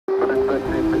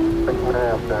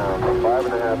6.5 down,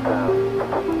 5.5 down.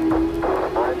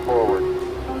 9 forward.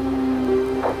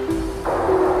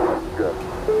 Good.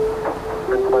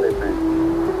 In 20 feet.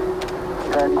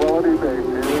 Tranquility Base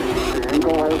here. The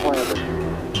Eagle has landed.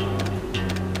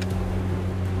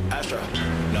 Astro,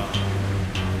 no.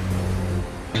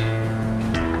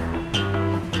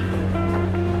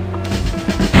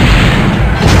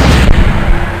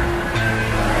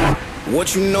 What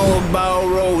you know about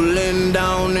rolling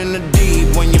down in the deep?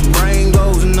 When your brain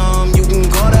goes numb, you can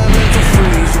call that mental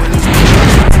freeze. When it's too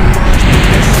much,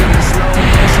 that shit in slow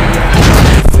motion, yeah.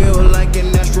 You feel like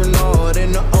an astronaut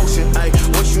in the ocean, ayy.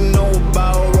 What you know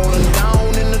about rolling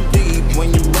down in the deep?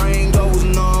 When your brain goes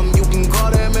numb, you can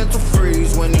call that mental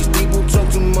freeze. When these people talk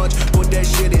too much, put that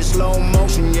shit in slow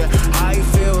motion, yeah. I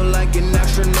feel like an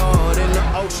astronaut in the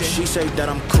ocean. She say that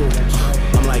I'm cool,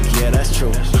 I'm like, yeah, that's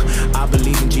true. I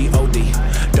believe in G-O-D,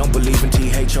 don't believe in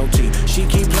T-H-O-T. She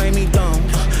keep playing me dumb,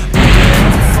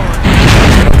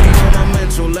 on my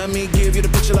mental. Let me give you the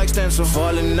picture like stencil.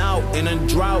 Falling out in a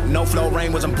drought, no flow,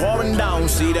 rain wasn't pouring down.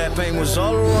 See, that pain was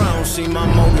all around. See, my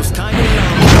mode was kinda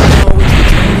loud.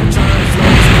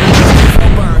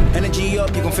 Burn, energy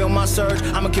up, you can feel my surge.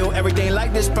 I'ma kill everything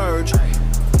like this purge.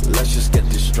 Let's just get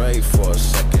this straight for a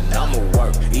second. I'ma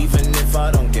work, even if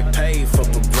I don't get paid for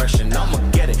progression. I'ma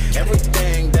get it,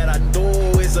 everything that I do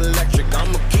is electric.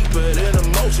 I'ma keep it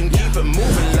in motion, keep it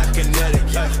moving like kinetic.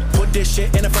 Put this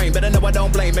shit in a frame, better know I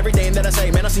don't blame everything that I say.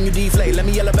 Man, I seen you deflate, let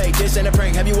me elevate. This ain't a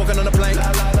prank, have you walking on a plane?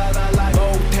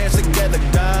 Both hands together,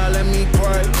 God, let me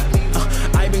pray.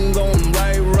 I been going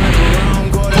right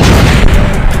around, go to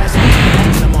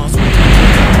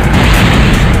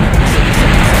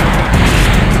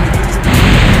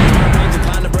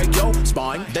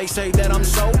spine. They say that I'm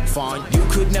so fine, you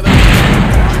could never.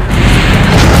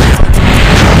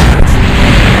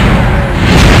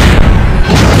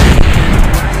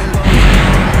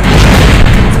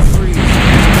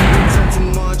 Too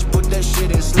much, put that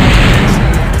shit in slow motion.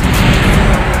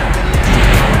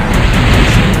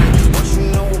 What you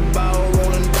know about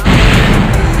rolling down?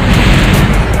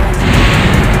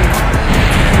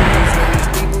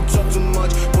 People talk too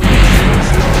much, put that shit in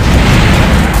slow motion.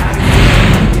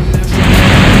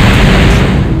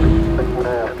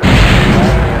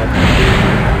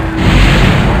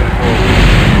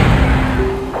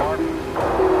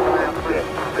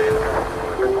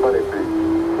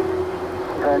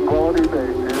 Tranquility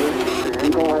Base here. The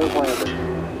Eagle has landed.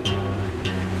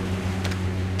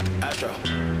 Astro,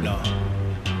 no.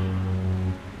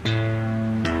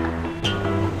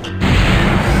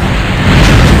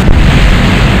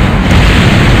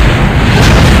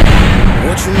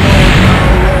 What you know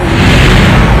about rolling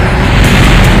down?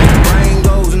 Brain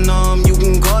goes numb, you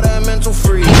can call that mental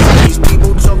freeze. These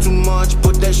people talk too much,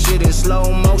 put that shit in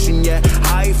slow motion, yeah.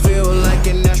 I feel like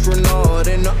an astronaut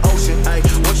in the ocean, ayy.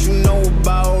 What you know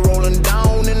about rolling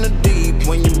down in the deep?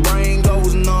 When your brain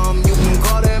goes numb, you can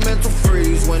call that mental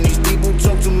freeze. When these people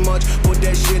talk too much, put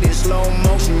that shit in slow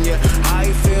motion, yeah.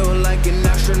 I feel like an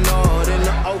astronaut in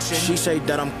the ocean. She say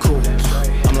that I'm cool,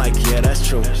 I'm like, yeah, that's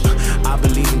true. I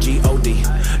believe in G-O-D,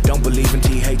 don't believe in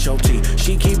T-H-O-T.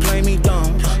 She keep playing me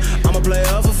dumb, I'm a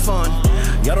player for fun.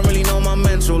 Y'all don't really know my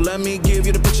mental, let me give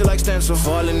you the picture like stencil.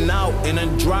 Falling out in a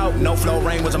drought, no flow,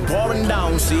 rain wasn't pouring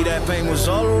down. See, that pain was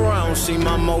all around. See,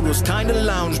 my mode was kinda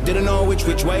lounge, didn't know which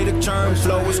way to turn.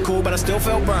 Flow was cool, but I still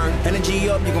felt burned. Energy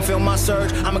up, you can feel my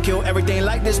surge. I'ma kill everything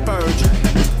like this purge.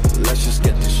 Let's just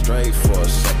get this straight for a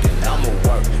second. I'ma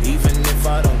work, even if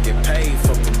I don't get paid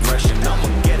for progression. I'ma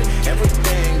get it,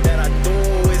 everything that I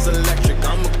do is electric.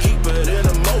 I'ma keep it in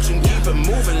motion, keep it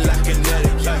moving like kinetic.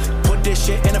 Put this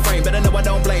shit in a frame, better know I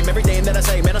don't blame everything that I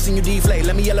say. Man, I seen you deflate,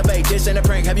 let me elevate. This ain't a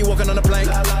prank, have you walking on a plane?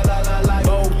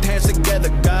 Both hands together,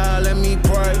 God, let me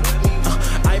pray.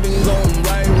 I been going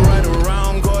right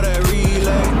around, call that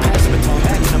relay. Pass the baton,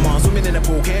 back in the mall, swimming in the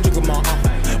pool, can't drink them all.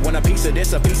 Want a piece of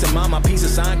this, a piece of mine, my piece of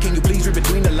sign. Can you please read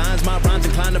between the lines? My rhymes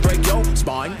inclined to break your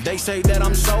spine. They say that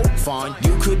I'm so fine,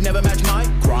 you could never match my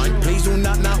grind. Please do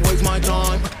not waste my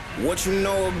time. What you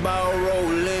know about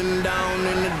rolling down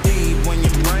in the deep? When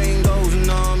your brain goes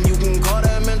numb, you can call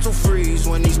that mental freeze.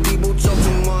 When these people talk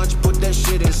too much, put that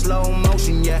shit in slow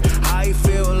motion, yeah. I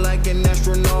feel like an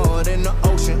astronaut in the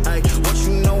ocean, ayy. What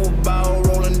you know about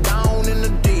rolling down in the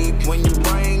deep? When your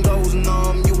brain goes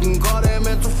numb, you can call that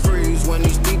mental freeze. When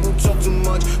these people talk too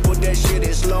much, put that shit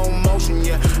in slow motion,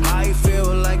 yeah. I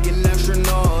feel like an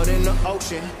astronaut in the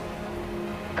ocean.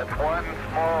 That's one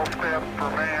small step for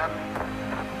man,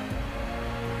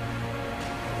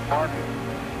 one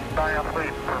giant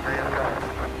leap for mankind.